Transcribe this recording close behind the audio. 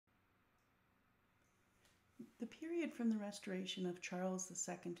period from the restoration of Charles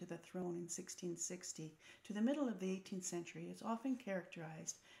II to the throne in 1660 to the middle of the 18th century is often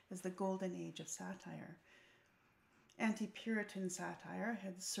characterized as the golden age of satire. Anti-Puritan satire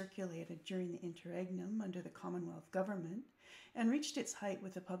had circulated during the interregnum under the Commonwealth government and reached its height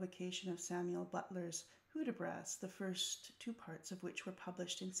with the publication of Samuel Butler's Hudibras, the first two parts of which were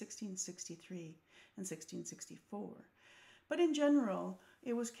published in 1663 and 1664. But in general,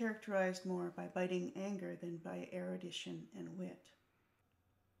 it was characterized more by biting anger than by erudition and wit.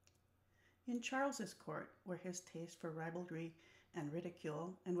 In Charles's court, where his taste for ribaldry and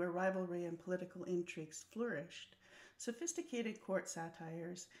ridicule, and where rivalry and political intrigues flourished, sophisticated court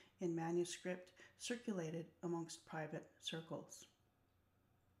satires in manuscript circulated amongst private circles.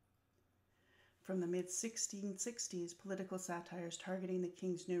 From the mid-1660s, political satires targeting the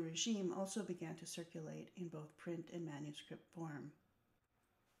king's new regime also began to circulate in both print and manuscript form.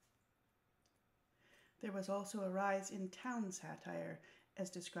 There was also a rise in town satire, as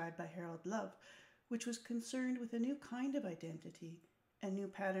described by Harold Love, which was concerned with a new kind of identity and new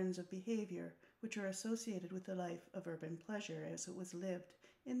patterns of behavior which are associated with the life of urban pleasure as it was lived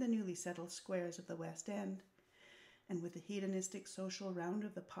in the newly settled squares of the West End, and with the hedonistic social round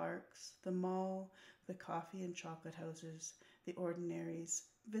of the parks, the mall, the coffee and chocolate houses, the ordinaries,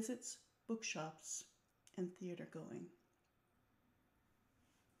 visits, bookshops, and theater going.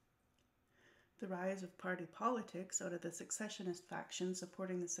 The rise of party politics out of the successionist faction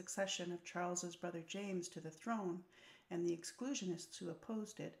supporting the succession of Charles's brother James to the throne and the exclusionists who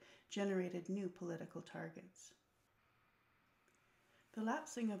opposed it generated new political targets. The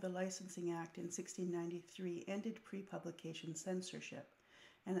lapsing of the Licensing Act in 1693 ended pre-publication censorship,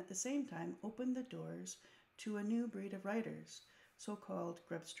 and at the same time opened the doors to a new breed of writers, so-called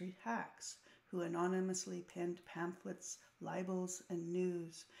Grub Street hacks, who anonymously penned pamphlets, libels, and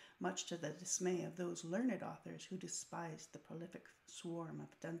news, much to the dismay of those learned authors who despised the prolific swarm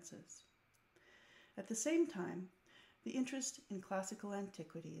of dunces. At the same time, the interest in classical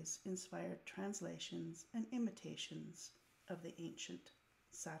antiquities inspired translations and imitations of the ancient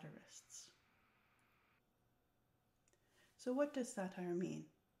satirists. So what does satire mean?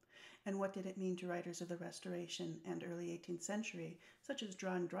 And what did it mean to writers of the Restoration and early 18th century, such as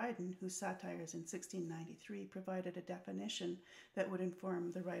John Dryden, whose satires in 1693 provided a definition that would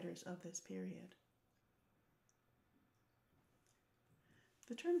inform the writers of this period?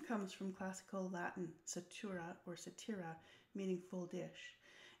 The term comes from classical Latin satura or satira, meaning full dish,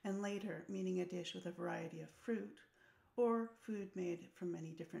 and later meaning a dish with a variety of fruit, or food made from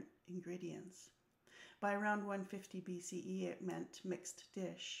many different ingredients. By around 150 BCE, it meant mixed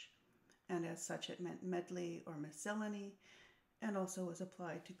dish, and as such it meant medley or miscellany, and also was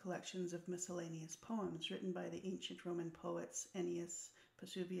applied to collections of miscellaneous poems written by the ancient Roman poets Ennius,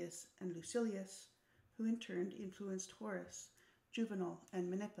 Pacuvius, and Lucilius, who in turn influenced Horace, Juvenal,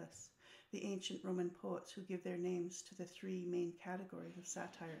 and Menippus, the ancient Roman poets who give their names to the three main categories of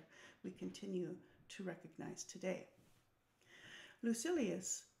satire we continue to recognize today.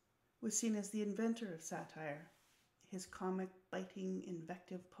 Lucilius was seen as the inventor of satire. His comic, biting,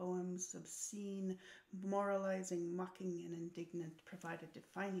 invective poems, obscene, moralizing, mocking, and indignant, provided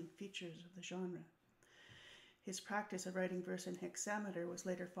defining features of the genre. His practice of writing verse in hexameter was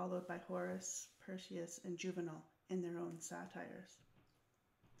later followed by Horace, Persius, and Juvenal in their own satires.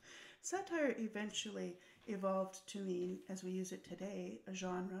 Satire eventually evolved to mean, as we use it today, a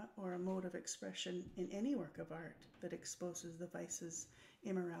genre or a mode of expression in any work of art that exposes the vices,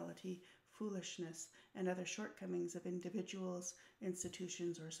 immorality, foolishness, and other shortcomings of individuals,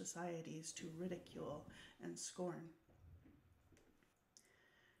 institutions, or societies to ridicule and scorn.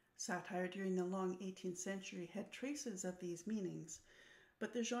 Satire during the long 18th century had traces of these meanings,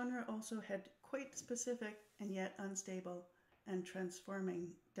 but the genre also had quite specific and yet unstable and transforming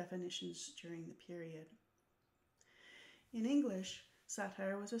definitions during the period. In English,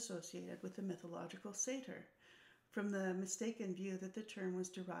 satire was associated with the mythological satyr, from the mistaken view that the term was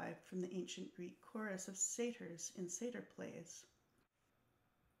derived from the ancient Greek chorus of satyrs in satyr plays.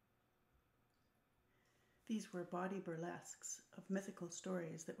 These were bawdy burlesques of mythical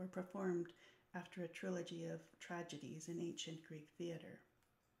stories that were performed after a trilogy of tragedies in ancient Greek theater.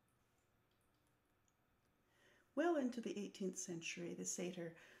 Well into the 18th century, the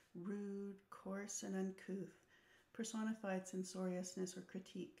satyr, rude, coarse, and uncouth, personified censoriousness or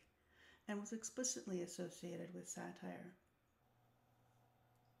critique, and was explicitly associated with satire.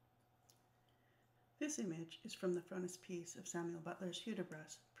 This image is from the frontispiece of Samuel Butler's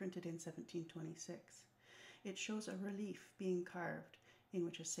Hudibras, printed in 1726. It shows a relief being carved in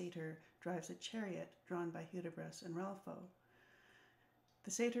which a satyr drives a chariot drawn by Hudibras and Ralpho.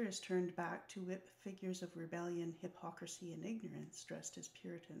 The satyr is turned back to whip figures of rebellion, hypocrisy, and ignorance dressed as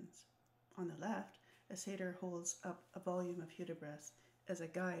Puritans. On the left, a satyr holds up a volume of Hudibras as a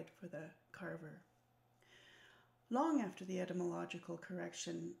guide for the carver. Long after the etymological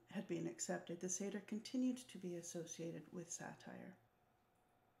correction had been accepted, the satyr continued to be associated with satire.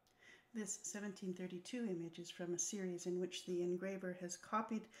 This 1732 image is from a series in which the engraver has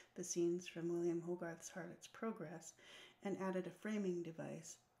copied the scenes from William Hogarth's Harlot's Progress and added a framing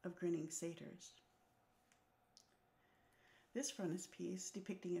device of grinning satyrs. This frontispiece,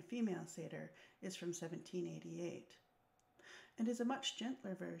 depicting a female satyr, is from 1788 and is a much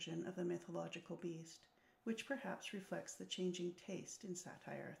gentler version of the mythological beast, which perhaps reflects the changing taste in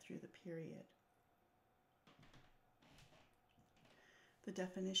satire through the period. The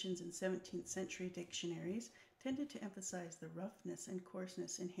definitions in 17th century dictionaries tended to emphasize the roughness and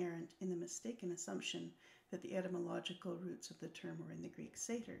coarseness inherent in the mistaken assumption that the etymological roots of the term were in the Greek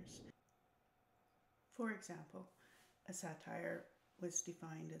satyrs. For example, a satire was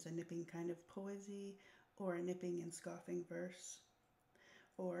defined as a nipping kind of poesy, or a nipping and scoffing verse,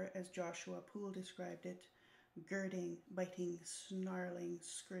 or, as Joshua Poole described it, girding, biting, snarling,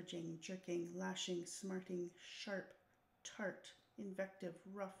 scourging, jerking, lashing, smarting, sharp, tart, invective,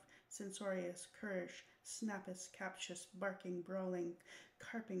 rough, censorious, currish, snappus, captious, barking, brawling,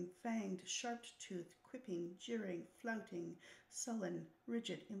 carping, fanged, sharp-toothed, quipping, jeering, flouting, sullen,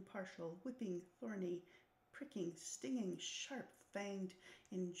 rigid, impartial, whipping, thorny, pricking, stinging, sharp-fanged,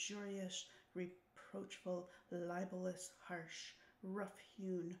 injurious, reproachful, libellous, harsh,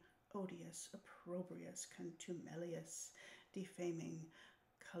 rough-hewn, odious, opprobrious, contumelious, defaming,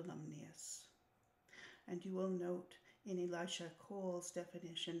 calumnious. And you will note in Elisha Cole's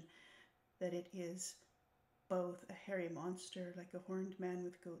definition that it is both a hairy monster like a horned man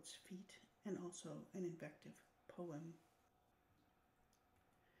with goat's feet and also an invective poem.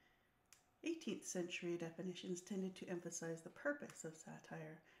 18th century definitions tended to emphasize the purpose of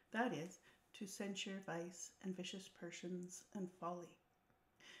satire, that is, to censure vice and vicious persons and folly.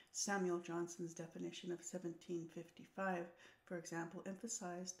 Samuel Johnson's definition of 1755, for example,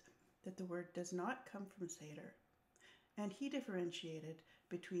 emphasized that the word does not come from satyr, and he differentiated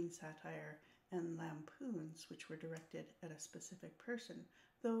between satire and lampoons, which were directed at a specific person,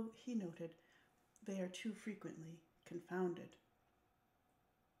 though he noted they are too frequently confounded.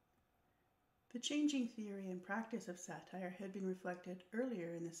 The changing theory and practice of satire had been reflected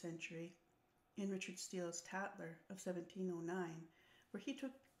earlier in the century in Richard Steele's Tatler of 1709, where he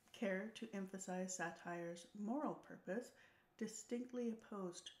took care to emphasize satire's moral purpose, distinctly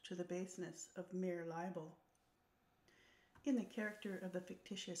opposed to the baseness of mere libel. In the character of the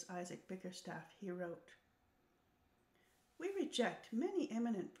fictitious Isaac Bickerstaff, he wrote, "We reject many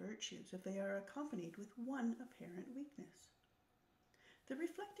eminent virtues if they are accompanied with one apparent weakness. The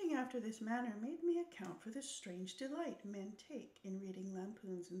reflecting after this manner made me account for the strange delight men take in reading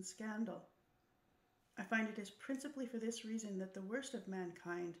lampoons and scandal. I find it is principally for this reason that the worst of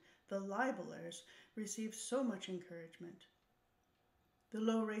mankind, the libellers, receive so much encouragement. The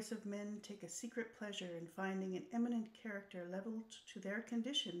low race of men take a secret pleasure in finding an eminent character levelled to their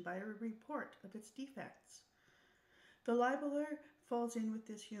condition by a report of its defects. The libeller falls in with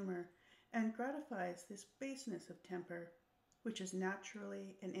this humour, and gratifies this baseness of temper, which is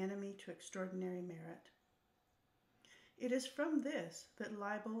naturally an enemy to extraordinary merit. It is from this that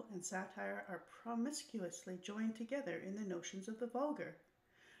libel and satire are promiscuously joined together in the notions of the vulgar,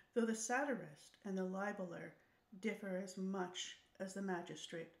 though the satirist and the libeller differ as much as the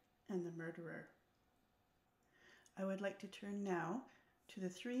magistrate and the murderer." I would like to turn now to the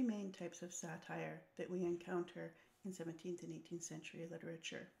three main types of satire that we encounter in 17th and 18th century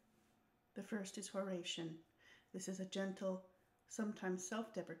literature. The first is Horatian. This is a gentle, sometimes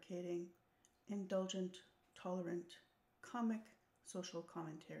self-deprecating, indulgent, tolerant, comic social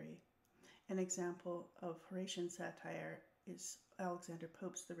commentary. An example of Horatian satire is Alexander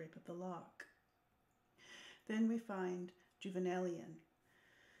Pope's The Rape of the Lock. Then we find Juvenalian.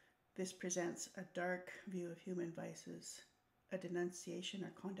 This presents a dark view of human vices, a denunciation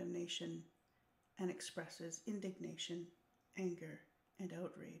or condemnation, and expresses indignation, anger, and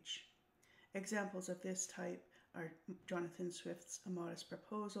outrage. Examples of this type are Jonathan Swift's A Modest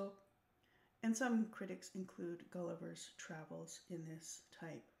Proposal, and some critics include Gulliver's Travels in this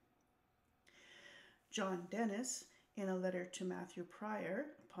type. John Dennis, in a letter to Matthew Prior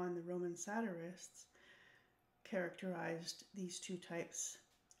upon the Roman satirists, characterized these two types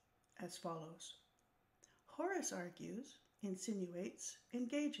as follows. Horace argues, insinuates,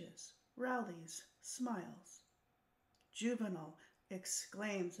 engages, rallies, smiles. Juvenal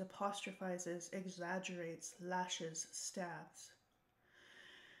exclaims, apostrophizes, exaggerates, lashes, stabs.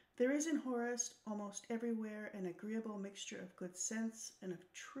 There is in Horace almost everywhere an agreeable mixture of good sense and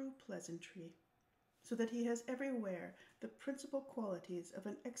of true pleasantry, so that he has everywhere the principal qualities of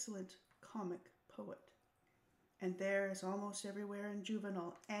an excellent comic poet. And there is almost everywhere in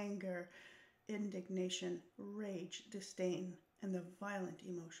Juvenal anger, indignation, rage, disdain, and the violent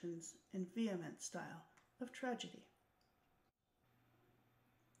emotions and vehement style of tragedy.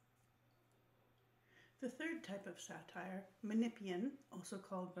 The third type of satire, Menippean, also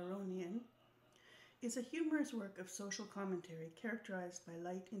called Baronian, is a humorous work of social commentary characterized by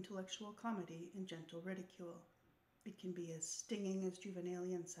light intellectual comedy and gentle ridicule. It can be as stinging as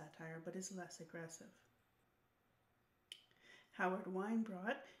Juvenalian satire, but is less aggressive. Howard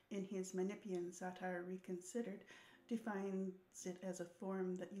Weinbrot, in his Menippean Satire Reconsidered, defines it as a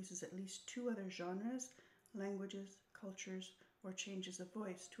form that uses at least two other genres, languages, cultures, or changes of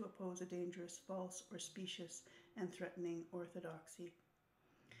voice to oppose a dangerous, false, or specious and threatening orthodoxy.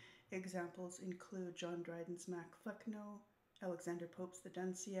 Examples include John Dryden's Mac Flecknoe, Alexander Pope's The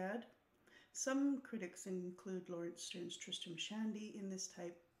Dunciad. Some critics include Lawrence Stern's Tristram Shandy in this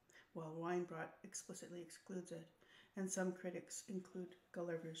type, while Weinbrot explicitly excludes it, and some critics include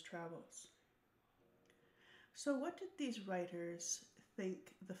Gulliver's Travels. So what did these writers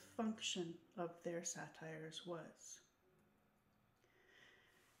think the function of their satires was?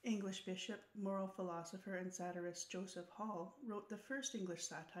 English bishop, moral philosopher, and satirist Joseph Hall wrote the first English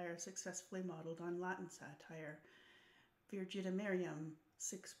satire successfully modeled on Latin satire, Virgida Mariam,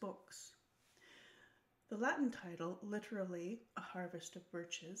 6 books. The Latin title, literally A Harvest of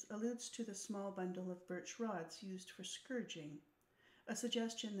Birches, alludes to the small bundle of birch rods used for scourging, a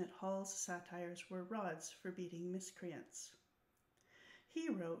suggestion that Hall's satires were rods for beating miscreants. He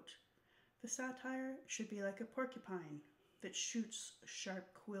wrote, "The satire should be like a porcupine, that shoots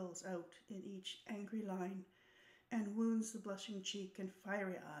sharp quills out in each angry line, and wounds the blushing cheek and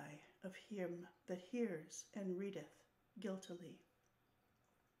fiery eye of him that hears and readeth guiltily."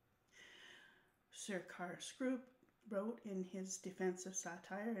 Sir Carr Scroop wrote in his Defense of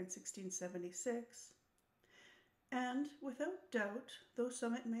Satire in 1676, "And, without doubt, though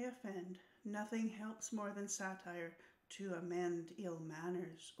some it may offend, nothing helps more than satire to amend ill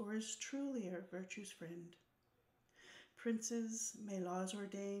manners, or is trulier virtue's friend. Princes may laws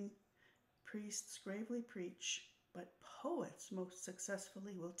ordain, priests gravely preach, but poets most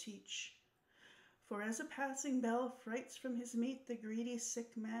successfully will teach. For as a passing bell frights from his meat the greedy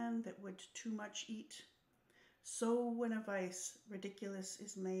sick man that would too much eat, so when a vice ridiculous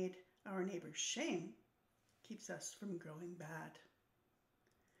is made our neighbor's shame, keeps us from growing bad."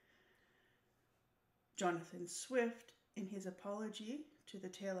 Jonathan Swift, in his Apology to the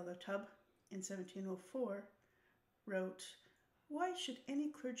Tale of the Tub in 1704, wrote, "Why should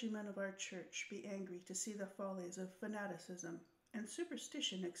any clergyman of our church be angry to see the follies of fanaticism and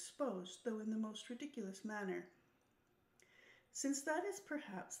superstition exposed, though in the most ridiculous manner, since that is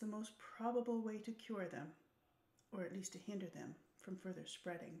perhaps the most probable way to cure them, or at least to hinder them from further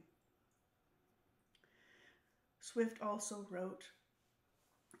spreading?" Swift also wrote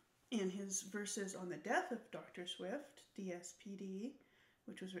in his Verses on the Death of Dr. Swift, DSPD,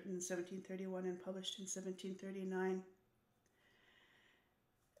 which was written in 1731 and published in 1739,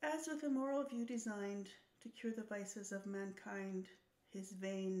 "As with a moral view designed to cure the vices of mankind, his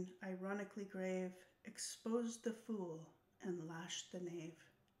vein, ironically grave, exposed the fool and lashed the knave.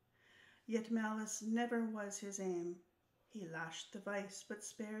 Yet malice never was his aim. He lashed the vice, but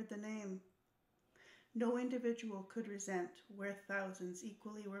spared the name. No individual could resent where thousands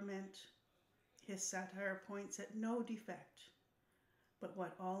equally were meant. His satire points at no defect, but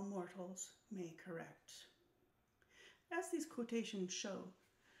what all mortals may correct." As these quotations show,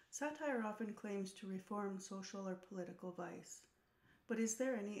 satire often claims to reform social or political vice. But is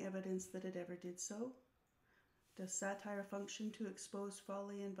there any evidence that it ever did so? Does satire function to expose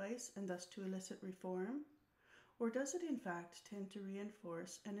folly and vice and thus to elicit reform? Or does it in fact tend to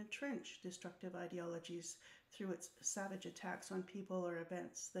reinforce and entrench destructive ideologies through its savage attacks on people or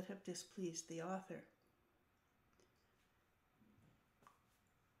events that have displeased the author?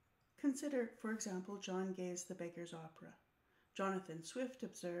 Consider, for example, John Gay's The Beggar's Opera. Jonathan Swift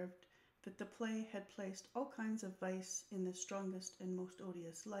observed that the play had placed all kinds of vice in the strongest and most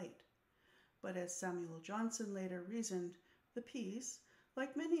odious light. But as Samuel Johnson later reasoned, the piece,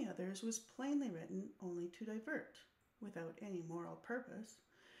 like many others, was plainly written only to divert, without any moral purpose,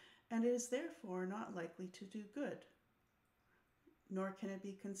 and is therefore not likely to do good. Nor can it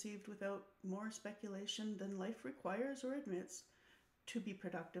be conceived without more speculation than life requires or admits to be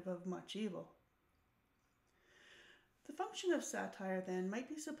productive of much evil. The function of satire, then, might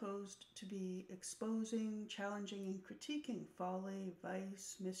be supposed to be exposing, challenging, and critiquing folly,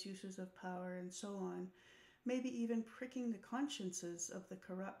 vice, misuses of power, and so on, maybe even pricking the consciences of the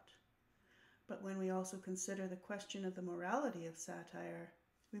corrupt. But when we also consider the question of the morality of satire,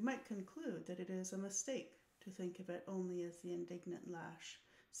 we might conclude that it is a mistake to think of it only as the indignant lash,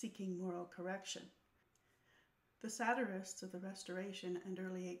 seeking moral correction. The satirists of the Restoration and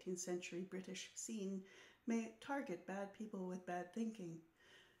early 18th century British scene may target bad people with bad thinking,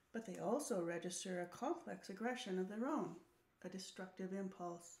 but they also register a complex aggression of their own, a destructive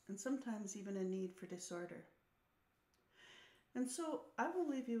impulse, and sometimes even a need for disorder. And so I will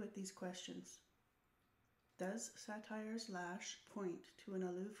leave you with these questions. Does satire's lash point to an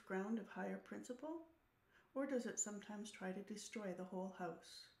aloof ground of higher principle, or does it sometimes try to destroy the whole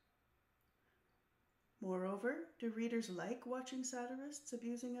house? Moreover, do readers like watching satirists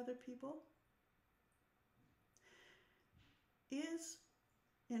abusing other people? Is,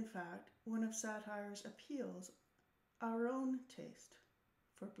 in fact, one of satire's appeals our own taste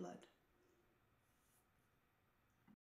for blood?